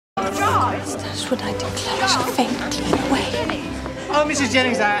Dashwood, I declare I shall faint clean away. Oh, Mrs.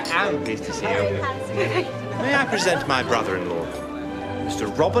 Jennings, I am pleased to see you. May I present my brother-in-law,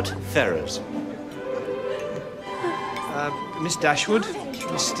 Mr. Robert Ferrars. Miss Dashwood,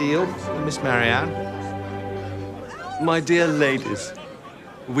 Miss Steele, and Miss Marianne. My dear ladies,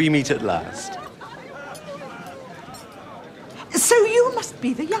 we meet at last. So you must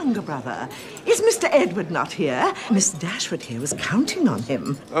be the younger brother. Is Mr. Edward not here? Miss Dashwood here was counting on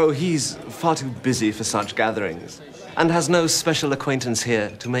him. Oh, he's far too busy for such gatherings, and has no special acquaintance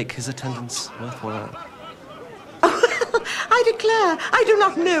here to make his attendance worthwhile. I declare, I do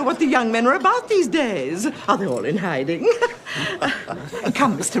not know what the young men are about these days. Are they all in hiding?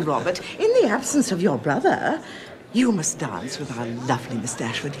 Come, Mr. Robert, in the absence of your brother, you must dance with our lovely Miss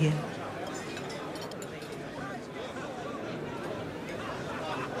Dashwood here.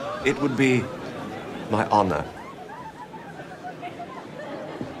 It would be my honor.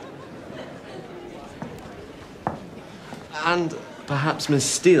 And perhaps Miss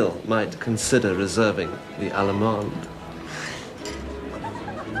Steele might consider reserving the allemande.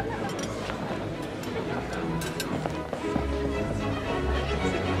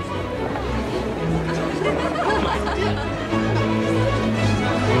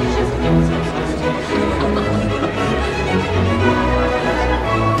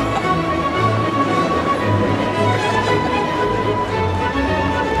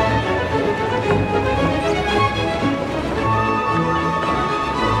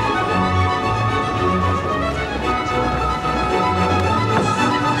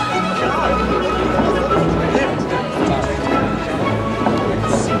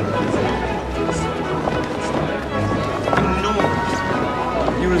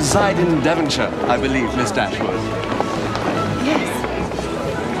 Reside in Devonshire, I believe, Miss Dashwood. Yes.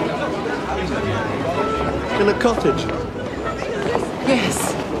 In a cottage?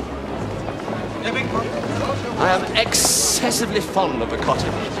 Yes. I am excessively fond of a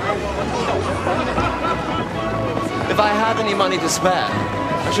cottage. If I had any money to spare,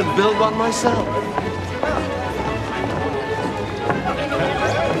 I should build one myself.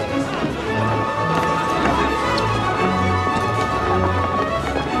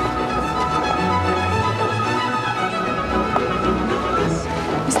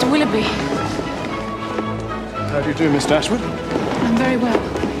 Willoughby. How do you do, Miss Dashwood? I'm very well,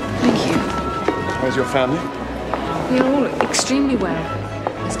 thank you. How's your family? We are all extremely well,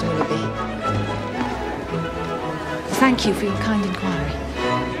 Mr. Willoughby. Thank you for your kind inquiry.